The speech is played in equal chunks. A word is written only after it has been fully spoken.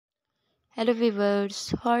Hello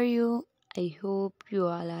viewers, how are you? I hope you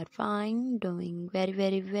all are fine, doing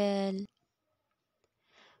very well.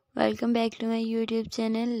 Welcome back to my YouTube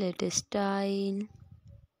channel Latest Style.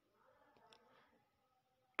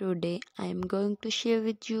 Today I am going to share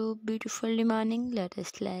with you beautiful demanding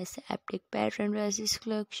latest lace applique pattern dresses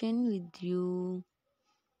collection with you.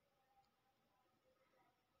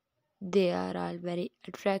 They are all very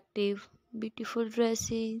attractive, beautiful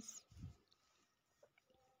dresses.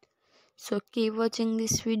 So keep watching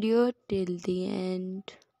this video till the end.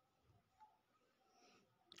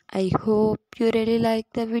 I hope you really like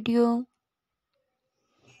the video.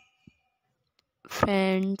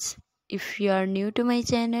 Friends, if you are new to my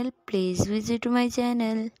channel, please visit my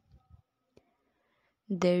channel.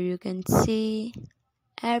 There you can see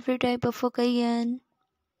every type of occasion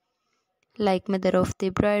like mother of the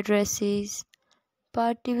bride dresses,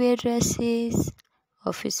 party wear dresses,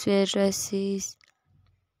 office wear dresses,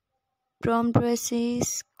 prom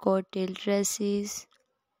dresses, cocktail dresses,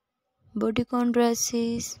 bodycon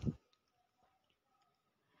dresses,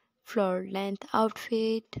 floor length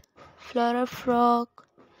outfit, floral frock,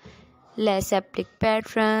 lace applique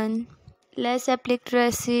pattern, lace applique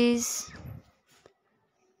dresses,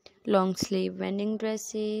 long sleeve wedding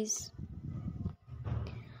dresses,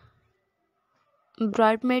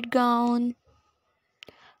 bridesmaid gown,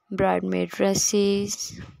 bridesmaid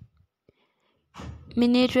dresses,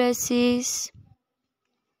 mini dresses,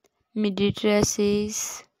 midi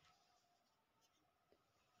dresses,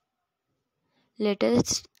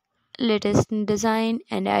 latest design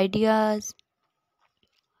and ideas,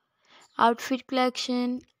 outfit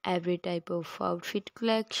collection, every type of outfit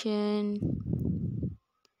collection.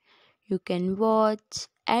 You can watch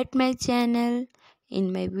at my channel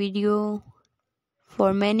in my video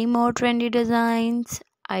for many more trendy designs,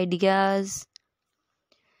 ideas.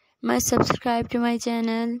 Must subscribe to my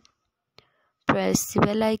channel, press the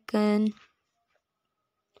bell icon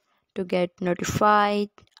to get notified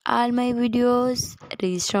all my videos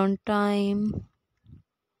reached on time.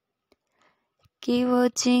 Keep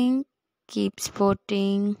watching, keep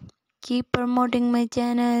supporting, keep promoting my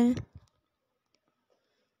channel.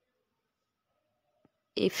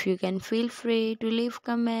 If you can, feel free to leave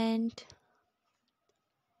comment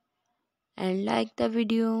and like the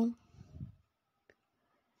video.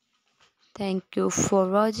 Thank you for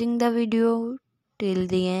watching the video till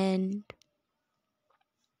the end.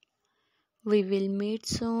 We will meet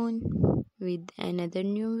soon with another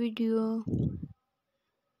new video.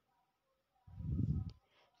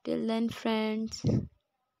 Till then, friends,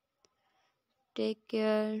 take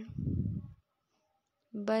care.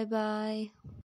 Bye bye.